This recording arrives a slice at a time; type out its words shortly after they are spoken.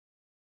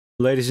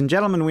Ladies and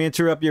gentlemen, we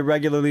interrupt your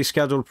regularly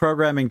scheduled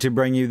programming to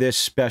bring you this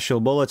special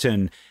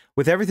bulletin.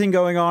 With everything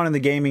going on in the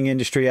gaming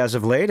industry as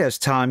of late, as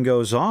time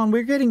goes on,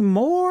 we're getting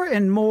more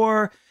and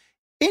more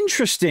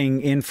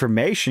interesting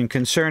information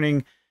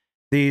concerning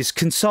these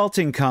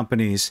consulting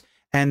companies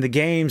and the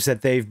games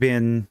that they've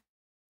been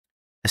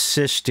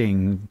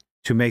assisting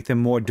to make them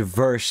more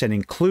diverse and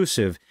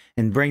inclusive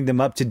and bring them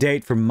up to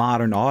date for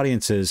modern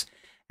audiences.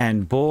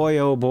 And boy,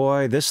 oh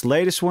boy, this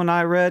latest one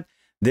I read,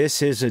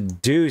 this is a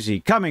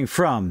doozy, coming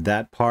from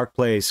that Park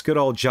Place, good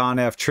old John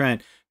F.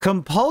 Trent.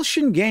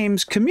 Compulsion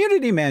Games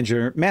community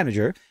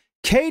manager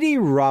Katie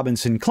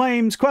Robinson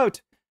claims,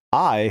 quote,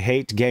 "I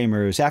hate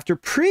gamers," after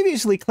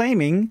previously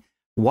claiming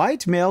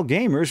white male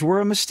gamers were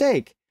a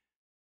mistake.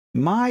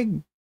 My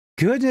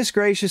goodness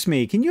gracious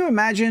me. Can you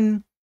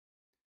imagine?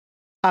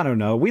 I don't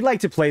know. We like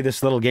to play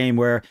this little game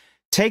where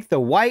take the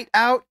white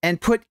out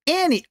and put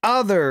any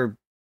other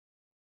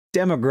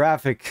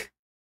demographic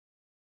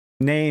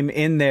name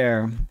in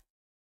there.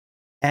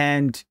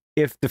 And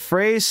if the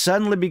phrase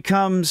suddenly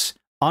becomes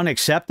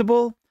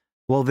unacceptable,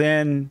 well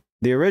then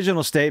the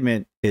original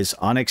statement is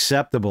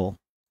unacceptable.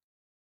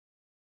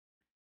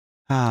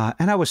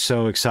 And I was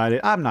so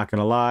excited. I'm not going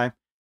to lie.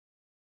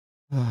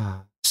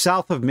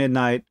 South of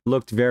Midnight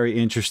looked very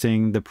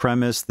interesting. The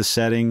premise, the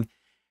setting.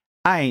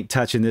 I ain't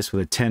touching this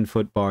with a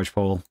 10-foot barge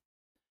pole.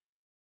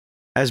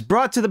 As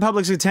brought to the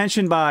public's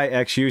attention by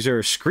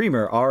ex-user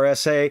Screamer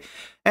RSA,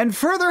 and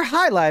further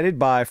highlighted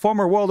by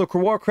former World of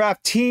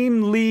Warcraft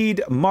team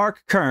lead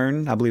Mark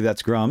Kern, I believe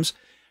that's Grums,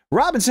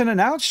 Robinson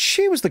announced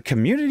she was the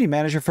community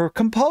manager for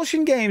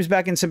Compulsion Games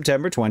back in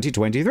September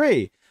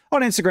 2023.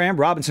 On Instagram,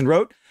 Robinson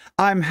wrote,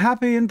 "I'm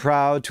happy and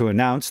proud to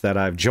announce that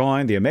I've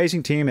joined the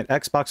amazing team at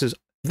Xbox's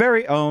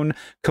very own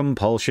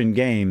Compulsion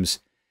Games."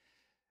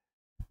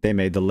 They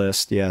made the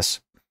list,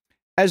 yes.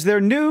 As their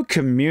new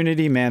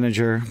community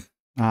manager.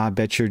 I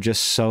bet you're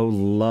just so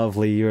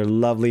lovely. You're a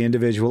lovely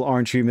individual,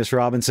 aren't you, Miss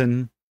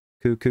Robinson?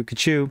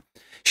 Cuckoo-ca-choo.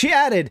 She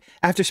added,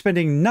 after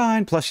spending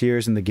 9+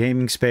 years in the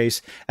gaming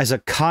space as a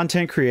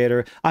content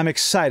creator, I'm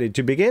excited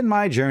to begin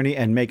my journey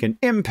and make an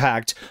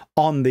impact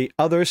on the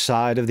other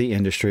side of the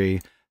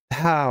industry.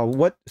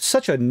 What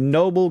such a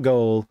noble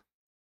goal.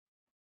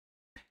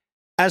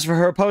 As for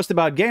her post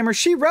about gamers,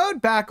 she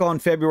wrote back on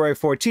February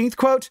 14th,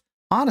 quote,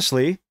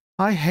 "Honestly,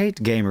 I hate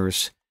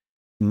gamers."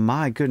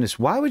 My goodness,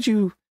 why would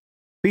you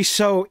be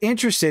so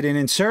interested in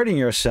inserting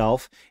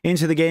yourself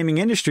into the gaming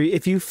industry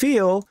if you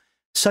feel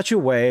such a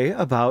way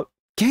about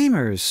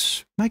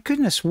gamers? My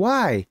goodness,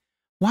 why?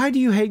 Why do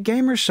you hate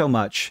gamers so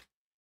much?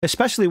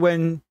 Especially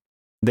when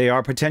they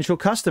are potential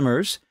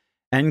customers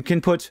and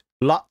can put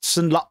lots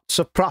and lots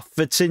of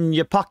profits in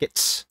your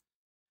pockets.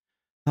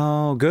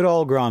 Oh, good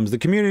old Grums, the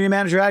community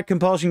manager at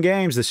Compulsion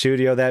Games, the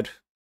studio that,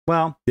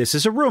 well, this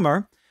is a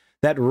rumor,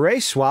 that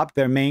race swapped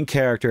their main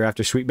character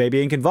after Sweet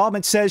Baby Inc.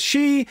 involvement, says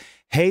she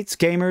hates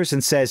gamers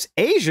and says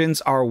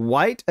Asians are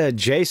white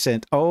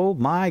adjacent. Oh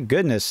my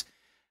goodness.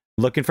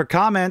 Looking for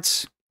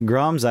comments.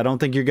 Grums, I don't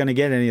think you're going to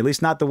get any, at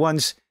least not the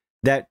ones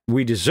that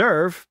we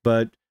deserve,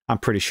 but I'm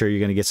pretty sure you're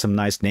going to get some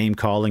nice name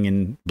calling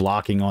and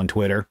blocking on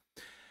Twitter.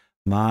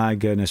 My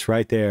goodness,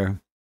 right there.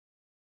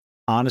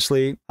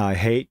 Honestly, I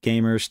hate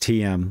gamers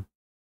TM.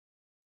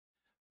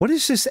 What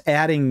is this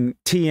adding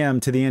TM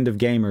to the end of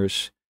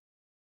gamers?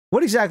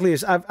 What exactly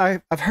is...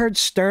 I've heard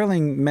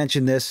Sterling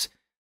mention this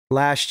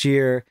last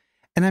year,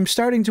 and I'm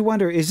starting to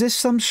wonder, is this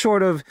some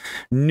sort of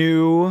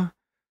new,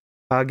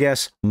 I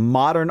guess,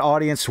 modern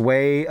audience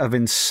way of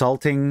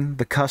insulting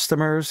the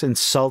customers,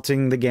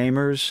 insulting the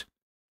gamers?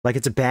 Like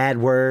it's a bad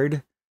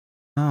word?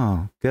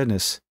 Oh,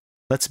 goodness.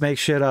 Let's make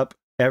shit up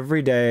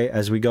every day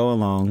as we go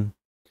along.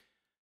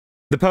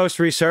 The post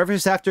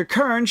resurfaced after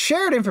Kern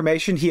shared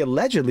information he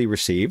allegedly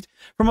received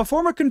from a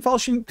former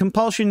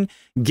Compulsion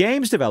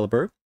Games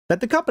developer that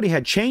the company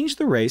had changed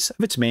the race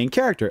of its main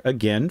character.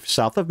 Again,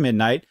 South of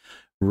Midnight,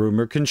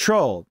 rumor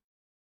control.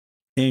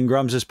 In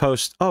Grums'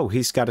 post, oh,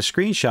 he's got a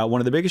screenshot.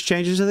 One of the biggest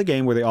changes of the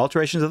game were the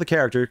alterations of the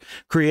character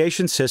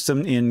creation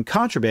system in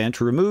Contraband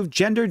to remove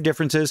gender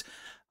differences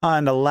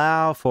and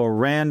allow for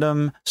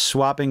random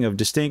swapping of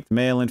distinct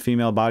male and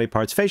female body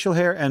parts, facial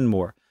hair, and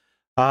more.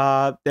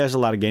 There's a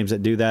lot of games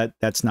that do that.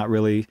 That's not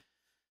really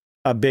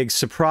a big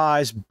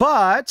surprise.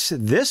 But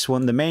this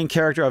one, the main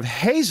character of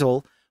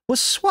Hazel, was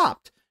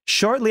swapped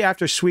shortly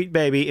after Sweet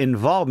Baby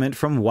involvement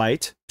from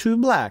white to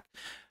black.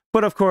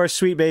 But of course,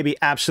 Sweet Baby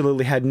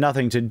absolutely had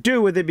nothing to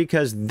do with it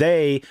because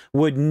they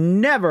would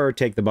never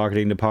take the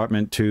marketing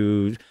department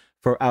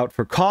out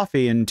for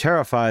coffee and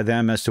terrify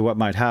them as to what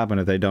might happen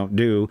if they don't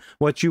do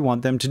what you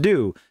want them to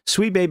do.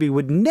 Sweet Baby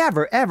would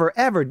never, ever,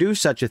 ever do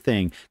such a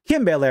thing.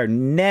 Kim Belair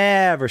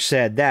never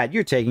said that.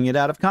 You're taking it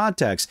out of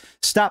context.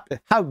 Stop.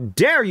 How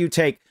dare you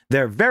take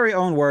their very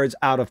own words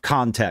out of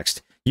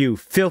context, you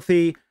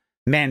filthy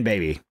man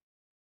baby.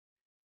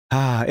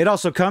 It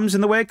also comes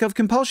in the wake of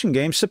Compulsion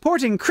Games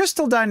supporting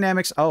Crystal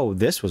Dynamics. Oh,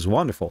 this was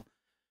wonderful.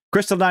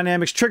 Crystal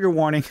Dynamics trigger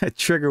warning. A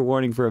trigger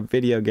warning for a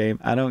video game.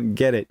 I don't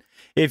get it.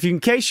 In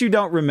case you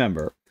don't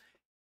remember,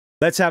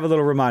 let's have a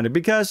little reminder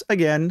because,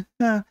 again,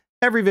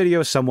 Every video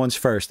is someone's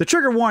first. The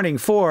trigger warning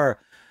for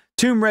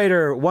Tomb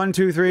Raider 1,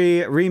 2, 3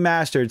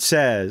 Remastered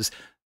says,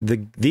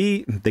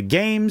 the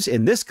games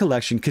in this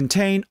collection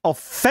contain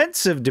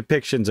offensive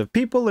depictions of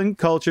people and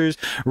cultures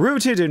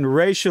rooted in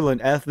racial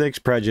and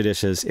ethnic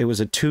prejudices. It was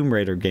a Tomb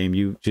Raider game,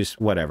 you just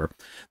whatever.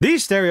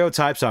 These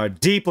stereotypes are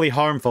deeply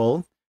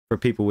harmful for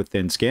people with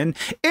thin skin,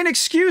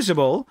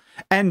 inexcusable,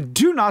 and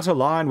do not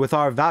align with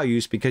our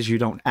values because you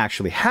don't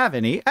actually have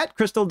any at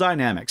Crystal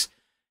Dynamics.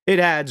 It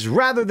adds,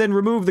 rather than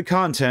remove the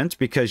content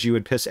because you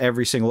would piss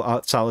every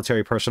single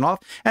solitary person off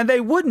and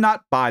they would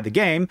not buy the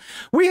game,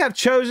 we have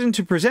chosen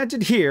to present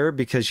it here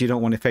because you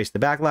don't want to face the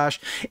backlash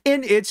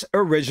in its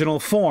original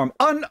form,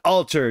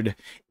 unaltered,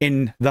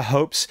 in the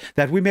hopes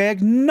that we may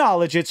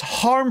acknowledge it's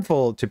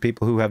harmful to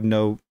people who have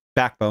no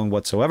backbone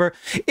whatsoever,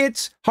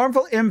 its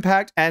harmful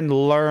impact, and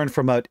learn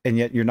from it. And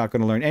yet you're not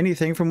going to learn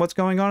anything from what's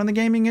going on in the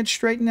gaming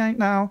industry right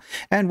now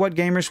and what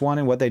gamers want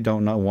and what they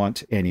don't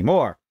want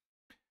anymore.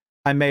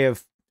 I may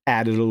have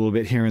added a little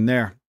bit here and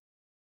there.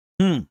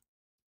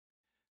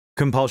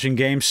 Compulsion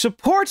Games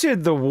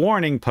supported the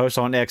warning post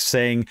on X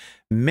saying,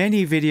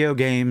 many video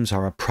games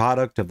are a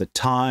product of the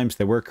times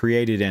they were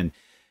created in.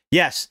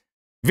 Yes,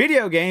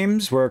 video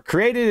games were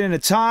created in a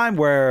time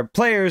where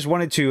players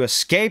wanted to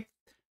escape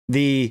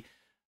the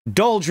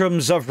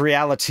doldrums of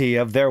reality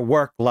of their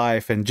work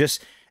life and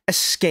just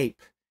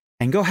escape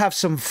and go have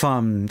some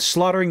fun,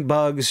 slaughtering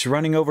bugs,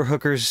 running over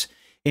hookers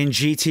in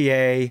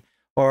GTA,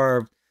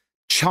 or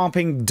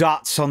chomping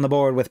dots on the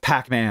board with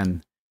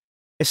Pac-Man.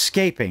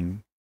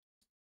 Escaping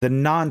the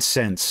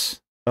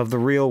nonsense of the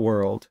real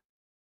world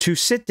to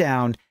sit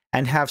down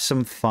and have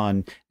some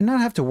fun and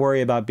not have to worry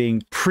about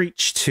being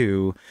preached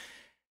to.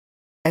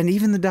 And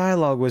even the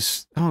dialogue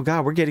was, oh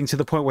God, we're getting to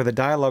the point where the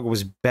dialogue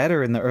was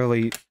better in the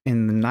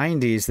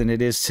 90s than it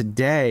is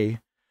today.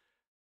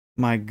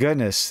 My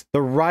goodness.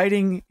 The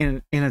writing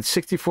in a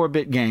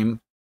 64-bit game,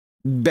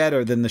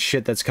 better than the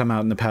shit that's come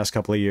out in the past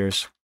couple of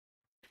years.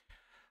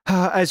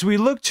 As we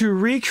look to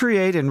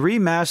recreate and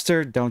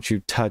remaster, don't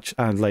you touch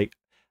on,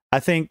 I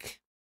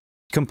think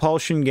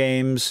Compulsion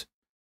Games,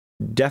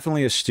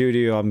 definitely a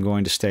studio I'm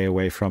going to stay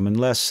away from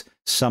unless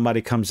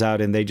somebody comes out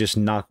and they just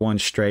knock one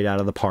straight out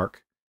of the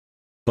park.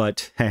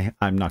 But hey,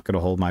 I'm not going to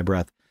hold my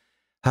breath.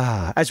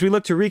 As we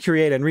look to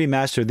recreate and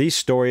remaster these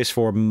stories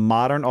for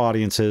modern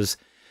audiences,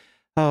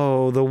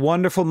 oh, the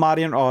wonderful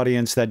modern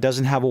audience that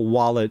doesn't have a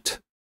wallet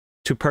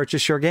to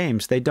purchase your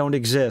games. They don't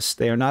exist.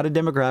 They are not a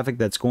demographic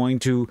that's going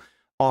to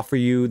offer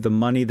you the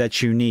money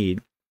that you need.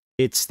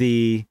 It's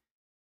the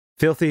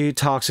filthy,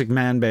 toxic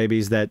man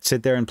babies that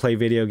sit there and play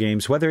video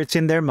games, whether it's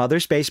in their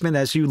mother's basement,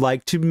 as you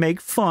like to make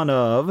fun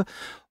of,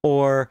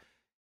 or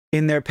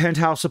in their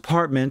penthouse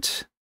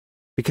apartment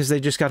because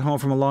they just got home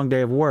from a long day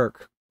of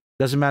work.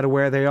 Doesn't matter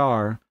where they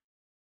are.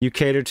 You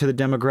cater to the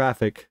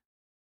demographic.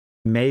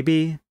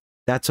 Maybe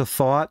that's a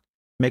thought.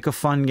 Make a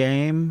fun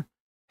game.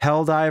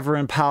 Helldiver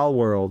and Pal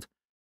World.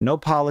 No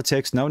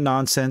politics, no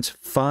nonsense,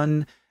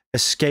 fun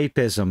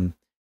escapism.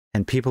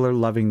 And people are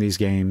loving these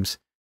games.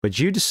 But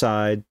you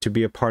decide to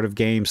be a part of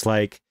games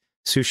like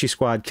Sushi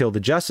Squad Kill the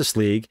Justice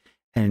League,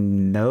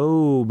 and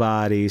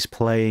nobody's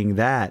playing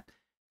that.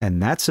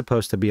 And that's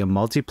supposed to be a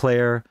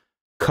multiplayer,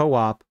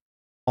 co-op,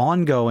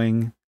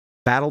 ongoing,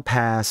 battle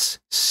pass,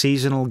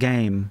 seasonal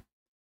game.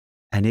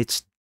 And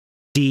it's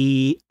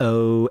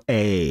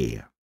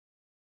DOA.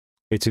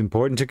 It's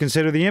important to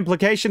consider the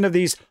implication of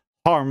these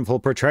harmful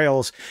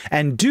portrayals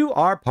and do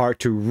our part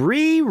to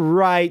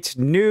rewrite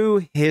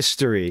new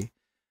history.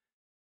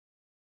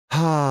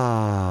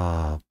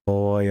 Ah,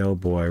 boy, oh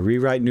boy.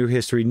 Rewrite new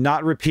history,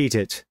 not repeat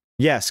it.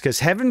 Yes,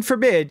 because heaven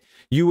forbid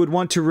you would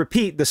want to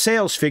repeat the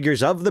sales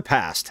figures of the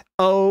past.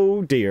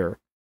 Oh dear.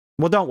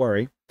 Well, don't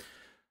worry.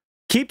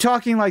 Keep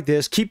talking like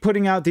this, keep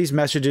putting out these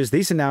messages,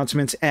 these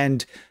announcements,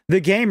 and the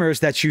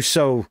gamers that you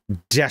so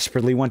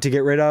desperately want to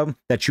get rid of,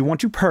 that you want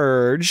to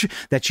purge,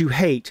 that you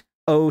hate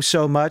oh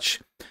so much,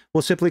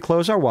 will simply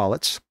close our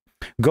wallets,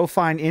 go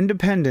find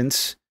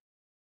independents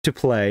to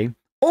play,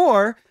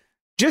 or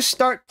just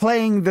start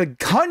playing the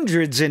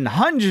hundreds and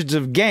hundreds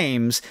of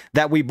games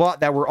that we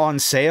bought that were on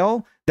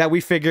sale, that we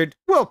figured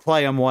we'll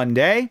play them one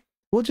day.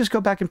 We'll just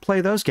go back and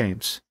play those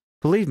games.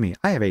 Believe me,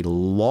 I have a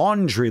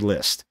laundry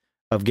list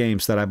of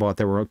games that I bought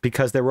that were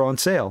because they were on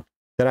sale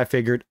that I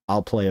figured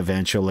I'll play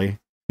eventually.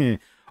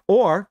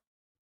 Or,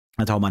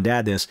 I told my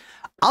dad this,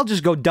 I'll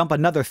just go dump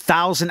another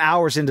 1,000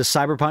 hours into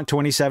Cyberpunk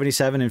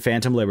 2077 and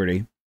Phantom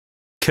Liberty.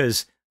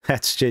 Because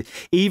that's just,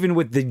 even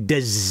with the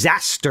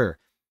disaster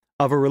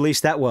of a release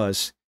that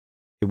was,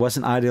 it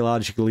wasn't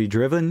ideologically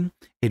driven,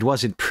 it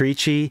wasn't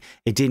preachy,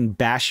 it didn't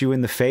bash you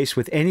in the face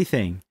with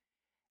anything.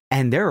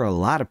 And there are a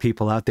lot of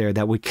people out there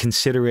that would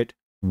consider it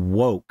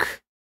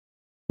woke.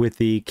 With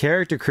the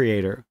character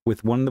creator,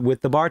 with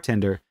the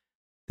bartender,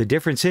 the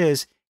difference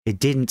is it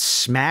didn't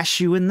smash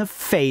you in the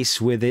face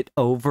with it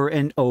over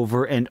and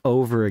over and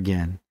over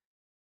again.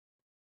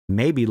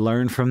 Maybe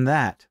learn from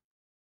that.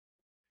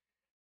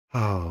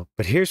 Oh,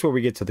 but here's where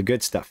we get to the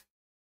good stuff.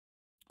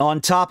 On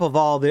top of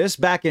all this,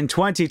 back in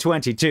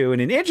 2022,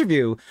 in an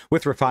interview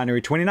with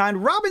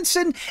Refinery29,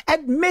 Robinson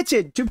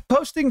admitted to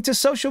posting to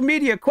social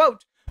media,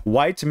 quote,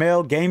 "White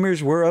male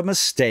gamers were a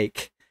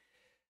mistake.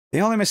 The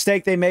only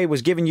mistake they made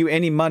was giving you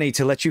any money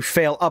to let you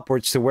fail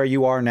upwards to where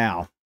you are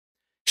now."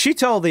 She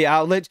told the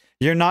outlet,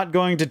 "You're not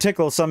going to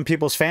tickle some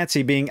people's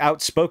fancy being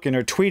outspoken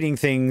or tweeting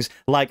things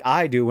like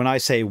I do when I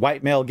say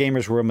white male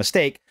gamers were a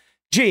mistake.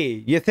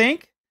 Gee, you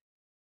think?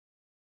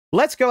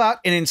 Let's go out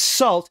and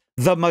insult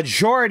the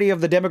majority of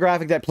the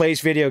demographic that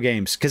plays video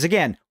games." Because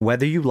again,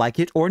 whether you like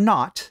it or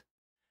not,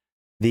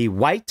 the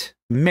white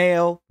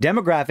male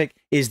demographic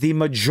is the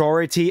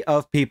majority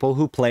of people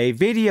who play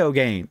video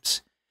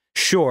games.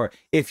 Sure,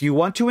 if you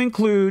want to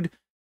include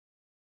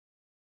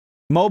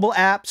mobile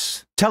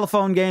apps,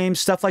 telephone games,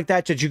 stuff like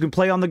that that you can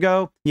play on the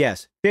go,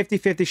 yes,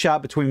 50-50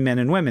 shot between men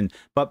and women.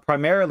 But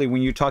primarily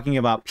when you're talking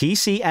about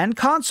PC and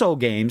console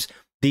games,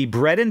 the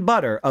bread and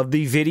butter of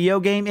the video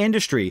game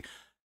industry,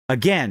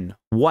 again,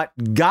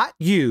 what got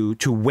you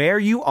to where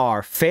you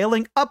are,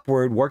 failing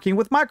upward, working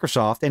with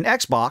Microsoft and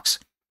Xbox,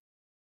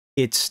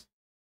 it's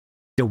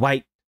the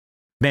white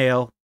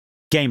male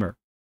gamer.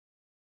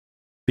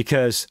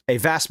 Because a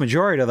vast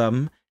majority of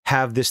them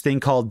have this thing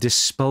called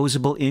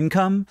disposable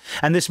income.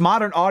 And this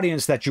modern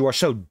audience that you are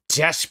so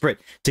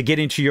desperate to get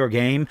into your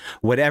game,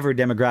 whatever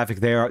demographic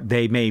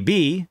they may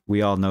be,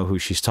 we all know who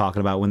she's talking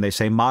about when they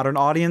say modern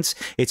audience.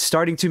 It's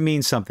starting to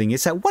mean something.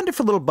 It's that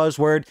wonderful little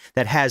buzzword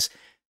that has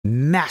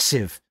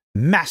massive,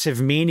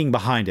 massive meaning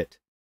behind it.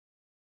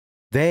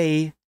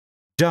 They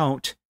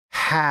don't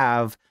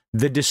have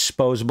the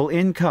disposable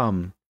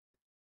income.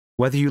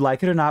 Whether you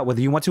like it or not,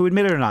 whether you want to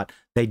admit it or not,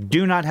 they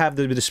do not have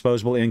the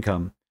disposable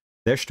income.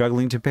 They're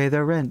struggling to pay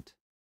their rent.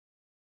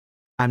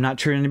 I'm not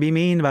trying to be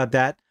mean about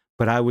that,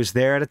 but I was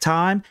there at a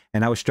time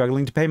and I was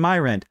struggling to pay my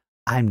rent.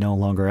 I'm no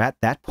longer at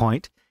that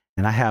point,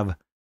 and I have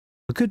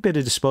a good bit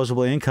of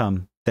disposable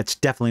income that's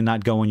definitely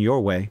not going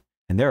your way.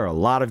 And there are a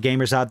lot of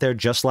gamers out there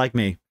just like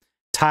me.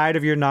 Tired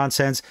of your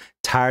nonsense,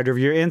 tired of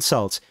your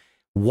insults.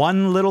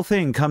 One little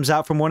thing comes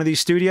out from one of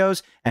these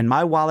studios and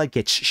my wallet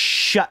gets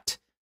shut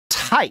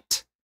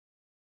tight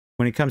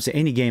when it comes to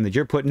any game that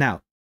you're putting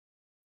out.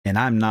 And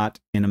I'm not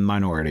in a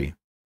minority.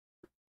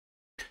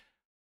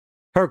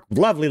 Her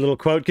lovely little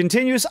quote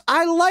continues,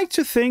 "I like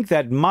to think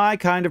that my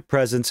kind of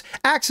presence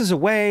acts as a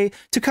way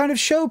to kind of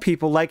show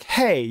people like,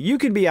 hey, you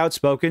can be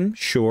outspoken,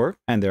 sure,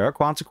 and there are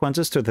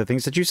consequences to the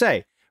things that you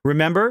say.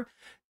 Remember?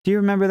 Do you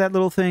remember that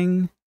little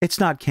thing? It's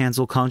not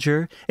cancel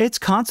culture, it's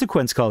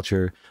consequence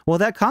culture. Well,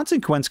 that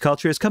consequence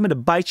culture is coming to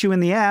bite you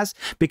in the ass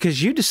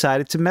because you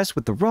decided to mess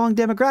with the wrong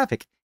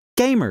demographic.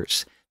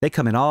 Gamers. They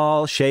come in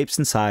all shapes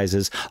and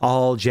sizes,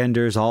 all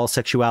genders, all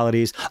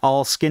sexualities,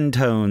 all skin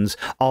tones,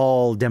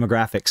 all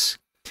demographics.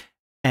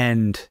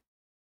 And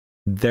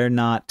they're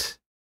not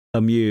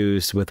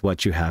amused with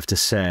what you have to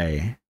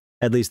say.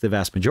 At least the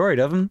vast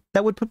majority of them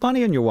that would put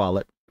money in your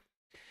wallet.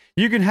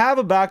 You can have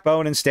a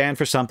backbone and stand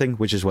for something,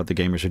 which is what the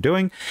gamers are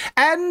doing,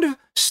 and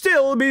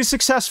still be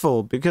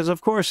successful. Because, of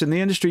course, in the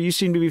industry, you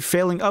seem to be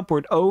failing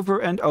upward over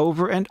and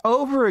over and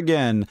over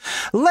again.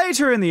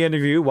 Later in the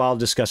interview, while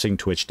discussing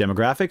Twitch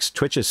demographics,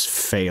 Twitch is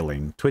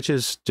failing. Twitch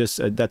is just,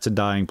 that's a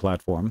dying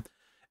platform.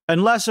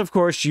 Unless, of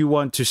course, you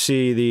want to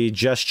see the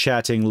just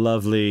chatting,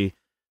 lovely,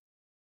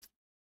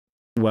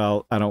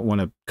 well, I don't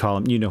want to call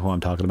him, you know who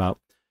I'm talking about.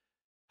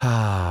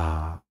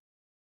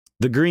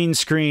 The green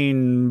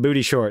screen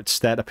booty shorts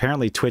that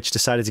apparently Twitch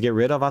decided to get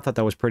rid of. I thought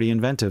that was pretty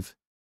inventive.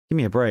 Give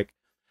me a break.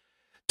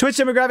 Twitch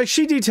demographics,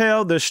 she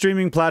detailed the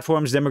streaming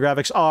platform's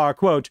demographics are,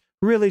 quote,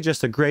 really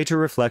just a greater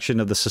reflection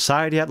of the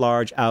society at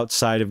large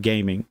outside of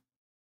gaming.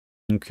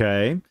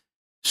 Okay.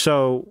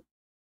 So,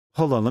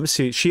 hold on, let me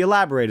see. She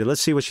elaborated.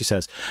 Let's see what she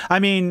says. I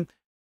mean,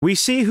 we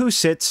see who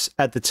sits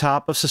at the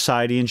top of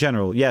society in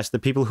general. Yes, the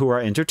people who are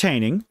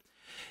entertaining.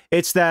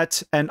 It's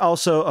that, and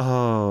also,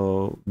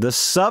 oh, the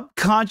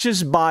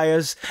subconscious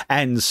bias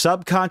and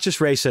subconscious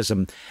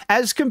racism,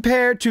 as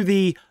compared to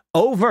the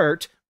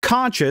overt,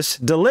 conscious,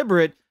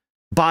 deliberate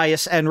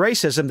bias and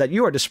racism that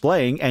you are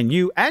displaying, and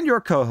you and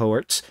your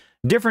cohorts,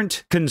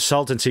 different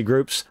consultancy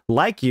groups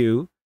like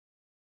you,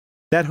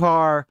 that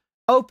are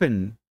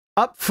open,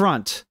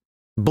 upfront,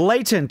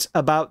 blatant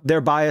about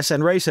their bias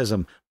and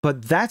racism.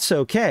 But that's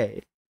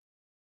okay.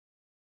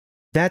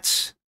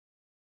 That's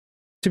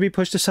to be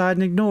pushed aside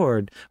and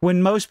ignored. When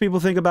most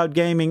people think about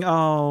gaming,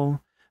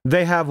 oh,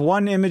 they have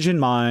one image in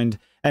mind,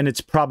 and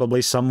it's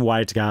probably some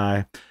white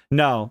guy.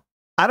 No,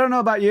 I don't know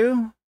about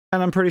you,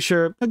 and I'm pretty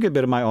sure a good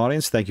bit of my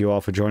audience. Thank you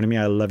all for joining me.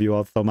 I love you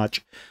all so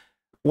much.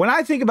 When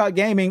I think about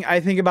gaming, I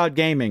think about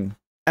gaming.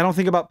 I don't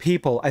think about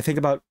people. I think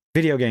about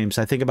video games.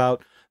 I think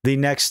about the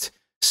next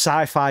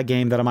sci-fi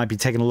game that I might be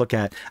taking a look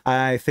at.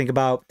 I think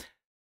about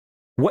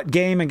what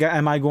game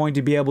am I going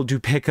to be able to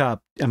pick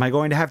up? Am I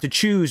going to have to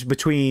choose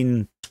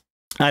between,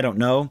 I don't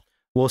know,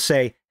 we'll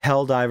say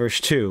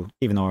Helldivers 2,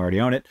 even though I already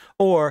own it,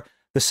 or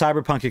the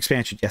Cyberpunk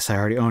expansion. Yes, I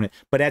already own it.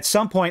 But at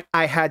some point,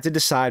 I had to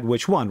decide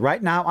which one.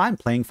 Right now, I'm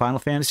playing Final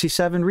Fantasy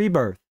VII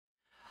Rebirth.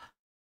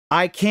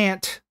 I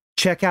can't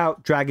check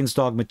out Dragon's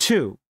Dogma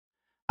 2.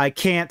 I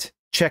can't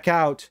check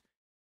out,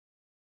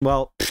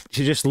 well,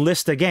 to just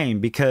list a game,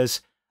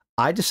 because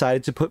I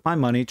decided to put my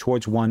money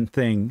towards one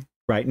thing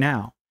right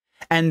now.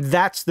 And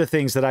that's the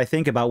things that I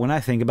think about when I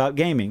think about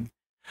gaming.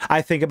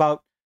 I think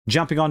about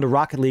jumping onto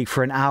Rocket League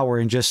for an hour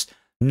and just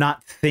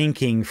not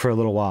thinking for a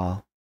little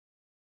while.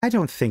 I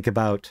don't think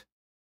about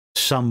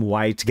some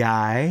white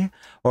guy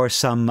or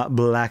some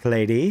black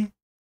lady.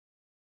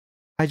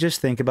 I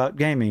just think about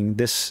gaming.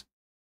 This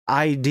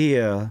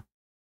idea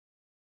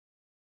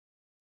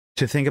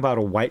to think about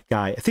a white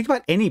guy, think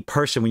about any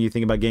person when you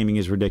think about gaming,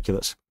 is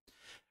ridiculous.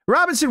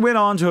 Robinson went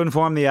on to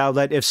inform the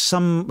outlet, if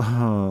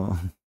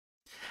some...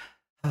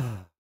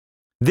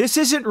 This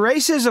isn't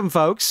racism,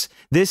 folks.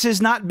 This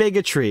is not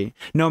bigotry.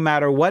 No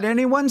matter what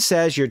anyone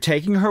says, you're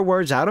taking her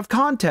words out of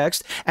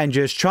context and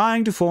just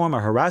trying to form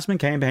a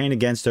harassment campaign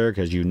against her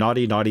because you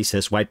naughty, naughty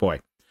cis white boy.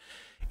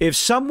 If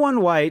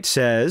someone white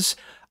says,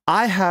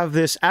 I have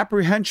this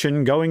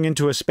apprehension going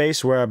into a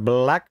space where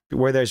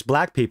there's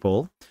black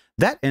people,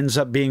 that ends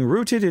up being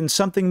rooted in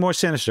something more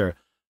sinister.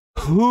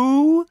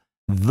 Who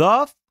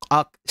the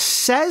fuck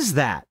says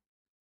that?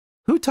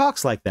 Who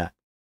talks like that?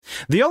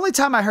 The only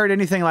time I heard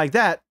anything like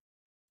that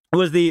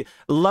was the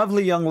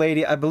lovely young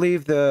lady, I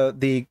believe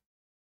the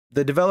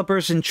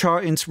developers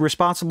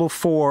responsible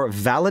for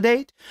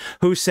Validate,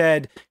 who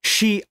said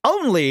she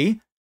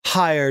only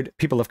hired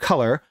people of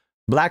color,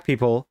 black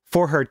people,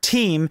 for her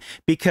team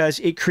because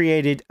it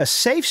created a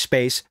safe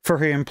space for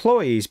her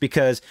employees,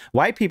 because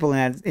white people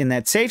in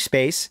that safe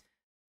space,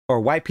 or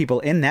white people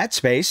in that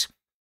space,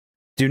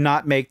 do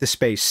not make the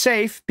space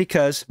safe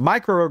because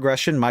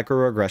microaggression,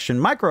 microaggression,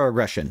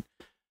 microaggression.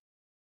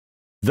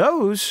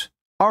 Those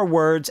are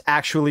words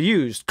actually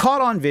used,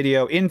 caught on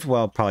video in,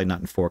 well, probably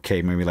not in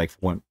 4K, maybe like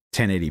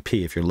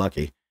 1080p if you're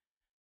lucky.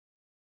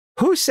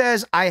 Who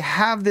says I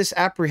have this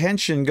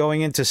apprehension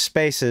going into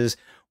spaces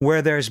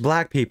where there's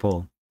black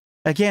people?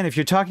 Again, if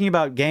you're talking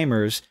about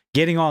gamers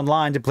getting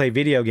online to play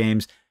video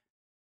games,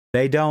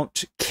 they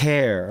don't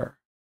care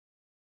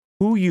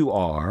who you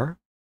are,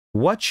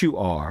 what you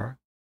are.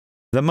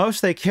 The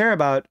most they care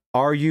about,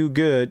 are you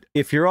good?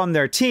 If you're on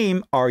their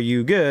team, are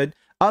you good?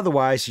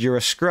 Otherwise, you're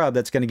a scrub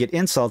that's going to get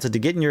insulted to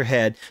get in your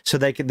head so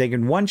they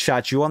can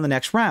one-shot you on the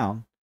next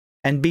round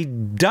and be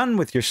done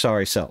with your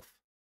sorry self.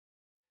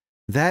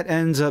 That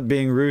ends up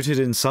being rooted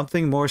in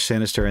something more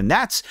sinister, and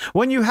that's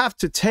when you have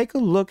to take a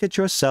look at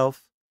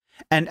yourself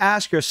and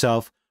ask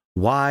yourself,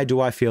 why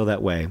do I feel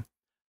that way?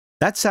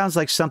 That sounds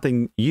like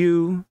something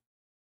you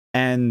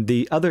and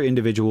the other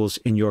individuals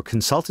in your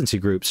consultancy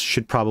groups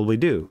should probably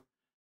do.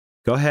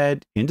 Go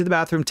ahead into the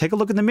bathroom, take a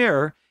look in the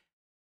mirror,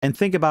 and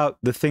think about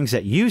the things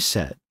that you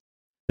said,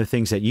 the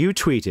things that you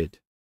tweeted.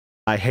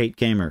 I hate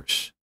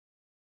gamers.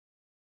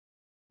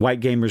 White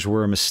gamers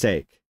were a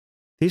mistake.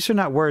 These are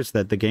not words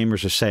that the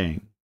gamers are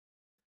saying.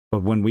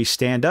 But when we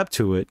stand up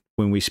to it,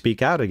 when we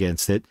speak out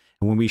against it,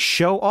 and when we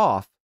show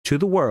off to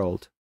the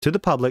world, to the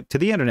public, to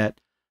the internet,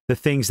 the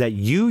things that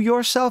you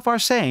yourself are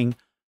saying,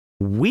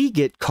 we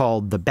get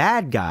called the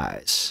bad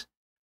guys.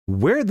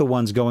 We're the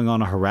ones going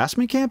on a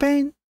harassment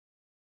campaign?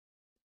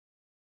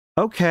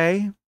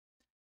 Okay.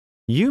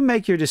 You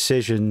make your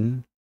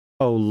decision,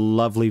 oh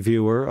lovely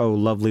viewer, oh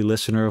lovely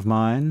listener of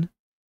mine.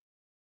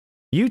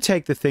 You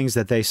take the things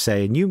that they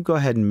say and you go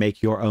ahead and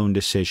make your own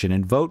decision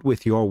and vote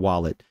with your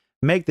wallet.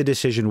 Make the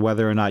decision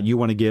whether or not you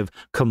want to give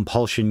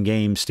Compulsion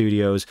Game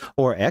Studios,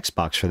 or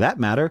Xbox for that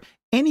matter,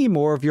 any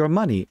more of your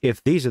money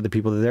if these are the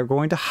people that they're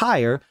going to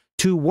hire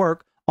to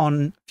work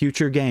on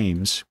future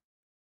games.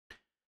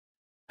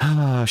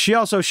 She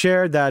also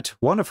shared that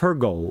one of her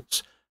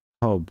goals,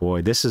 oh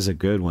boy, this is a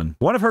good one.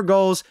 One of her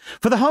goals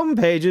for the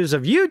homepages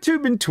of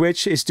YouTube and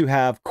Twitch is to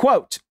have,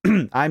 quote,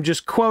 I'm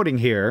just quoting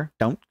here,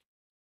 don't.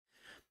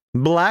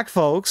 Black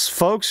folks,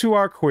 folks who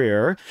are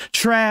queer,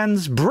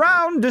 trans,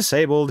 brown,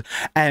 disabled,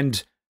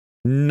 and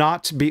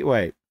not be,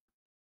 wait.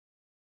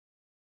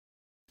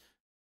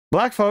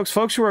 Black folks,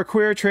 folks who are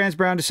queer, trans,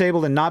 brown,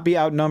 disabled, and not be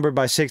outnumbered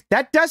by 6.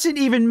 That doesn't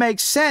even make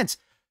sense.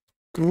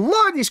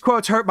 Lord, these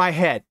quotes hurt my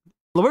head.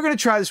 We're going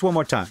to try this one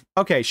more time.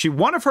 Okay,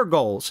 one of her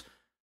goals.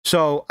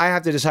 So I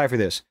have to decipher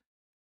this.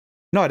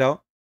 No, I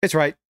don't. It's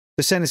right.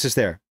 The sentence is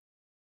there.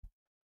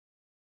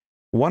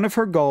 One of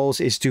her goals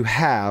is to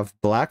have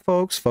black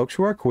folks, folks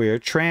who are queer,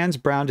 trans,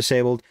 brown,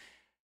 disabled,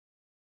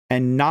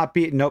 and not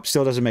be, nope,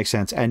 still doesn't make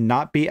sense, and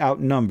not be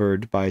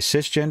outnumbered by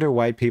cisgender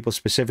white people,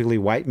 specifically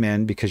white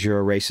men, because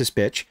you're a racist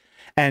bitch,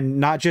 and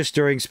not just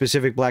during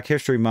specific Black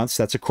History Months.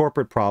 That's a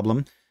corporate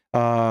problem.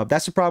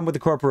 That's the problem with the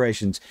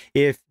corporations.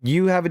 If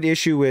you have an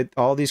issue with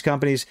all these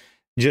companies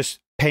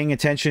just paying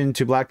attention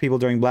to black people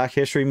during Black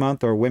History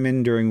Month or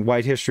women during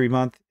White History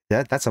Month,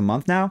 that's a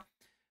month now.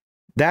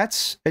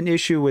 That's an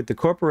issue with the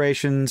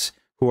corporations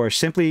who are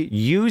simply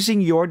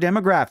using your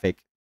demographic,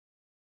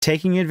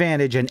 taking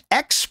advantage and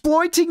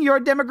exploiting your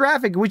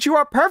demographic, which you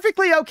are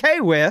perfectly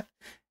okay with.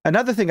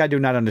 Another thing I do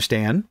not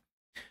understand,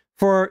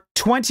 for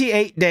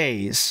 28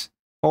 days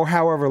or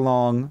however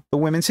long the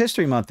Women's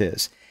History Month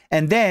is,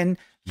 and then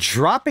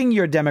dropping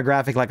your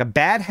demographic like a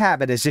bad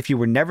habit as if you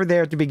were never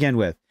there to begin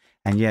with.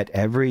 And yet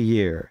every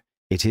year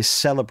it is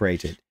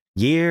celebrated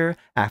year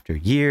after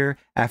year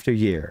after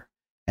year.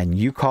 And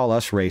you call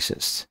us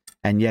racists.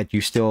 And yet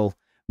you still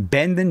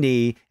bend the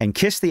knee and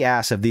kiss the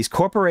ass of these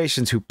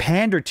corporations who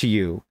pander to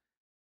you.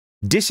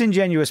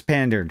 Disingenuous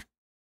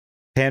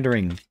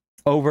pandering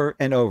over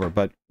and over,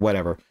 but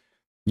whatever.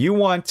 You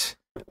want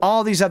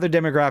all these other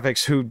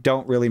demographics who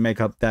don't really make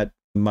up that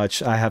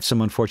much. I have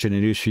some unfortunate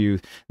news for you.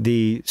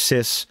 The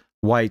cis,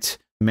 white,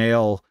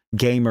 male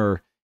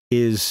gamer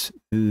is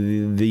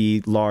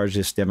the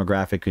largest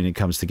demographic when it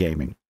comes to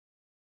gaming,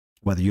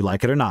 whether you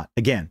like it or not.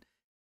 Again,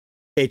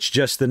 it's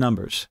just the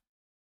numbers.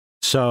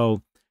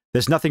 So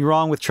there's nothing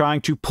wrong with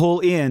trying to pull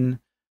in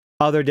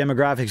other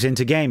demographics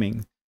into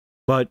gaming.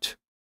 But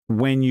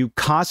when you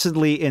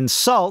constantly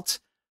insult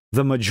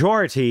the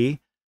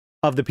majority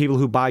of the people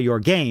who buy your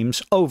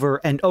games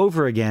over and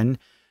over again,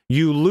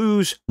 you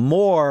lose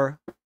more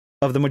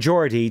of the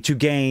majority to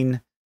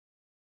gain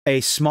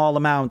a small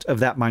amount of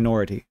that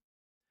minority.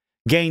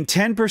 Gain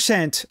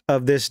 10%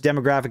 of this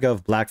demographic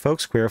of black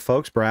folks, queer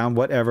folks, brown,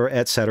 whatever,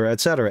 etc.,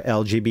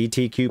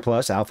 LGBTQ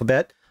plus,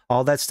 alphabet,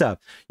 all that stuff.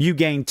 You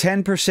gain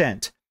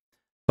 10%,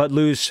 but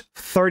lose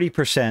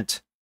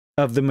 30%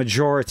 of the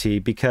majority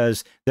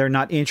because they're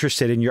not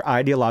interested in your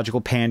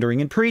ideological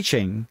pandering and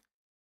preaching.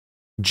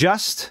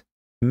 Just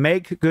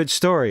make good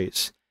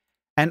stories.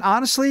 And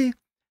honestly,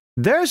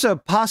 there's a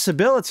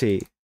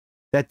possibility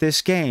that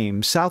this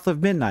game, South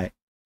of Midnight,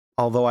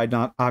 although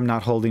I'm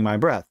not holding my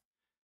breath,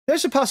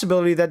 there's a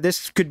possibility that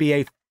this could be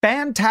a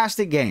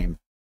fantastic game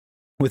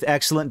with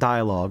excellent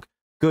dialogue,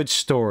 good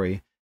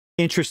story,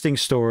 interesting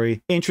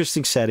setting,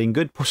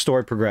 good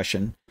story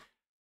progression.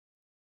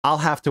 I'll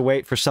have to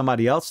wait for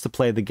somebody else to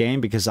play the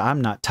game because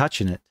I'm not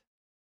touching it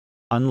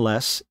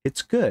unless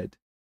it's good.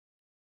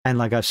 And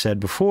like I've said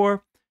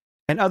before,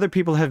 and other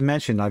people have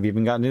mentioned, I've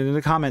even gotten into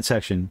the comment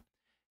section,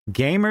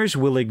 gamers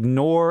will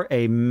ignore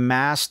a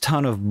mass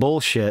ton of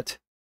bullshit,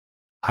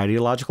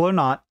 ideological or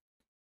not,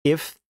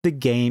 if the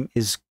game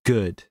is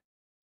good.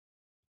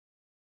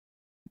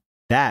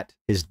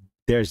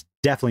 There's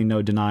definitely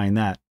no denying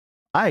that.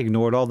 I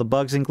ignored all the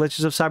bugs and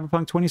glitches of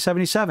Cyberpunk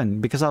 2077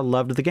 because I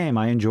loved the game.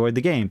 I enjoyed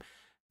the game.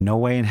 No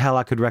way in hell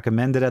I could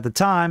recommend it at the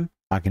time.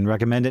 I can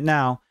recommend it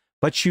now,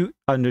 but you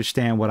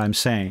understand what I'm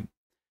saying.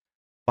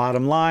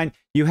 Bottom line,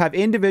 you have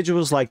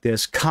individuals like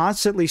this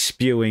constantly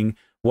spewing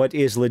what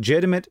is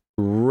legitimate,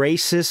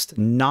 racist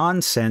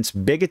nonsense,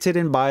 bigoted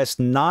and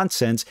biased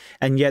nonsense,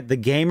 and yet the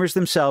gamers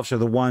themselves are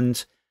the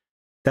ones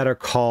that are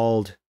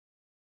called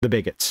the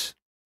bigots.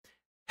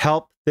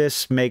 Help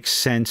this make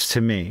sense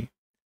to me.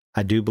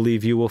 I do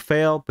believe you will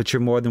fail, but you're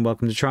more than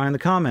welcome to try in the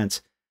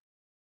comments.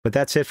 But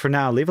that's it for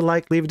now. Leave a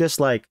like, leave a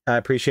dislike. I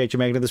appreciate you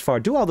making it this far.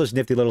 Do all those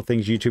nifty little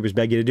things YouTubers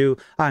beg you to do.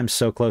 I'm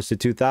so close to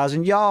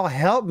 2,000. Y'all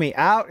help me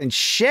out and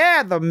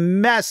share the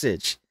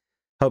message.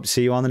 Hope to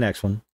see you on the next one.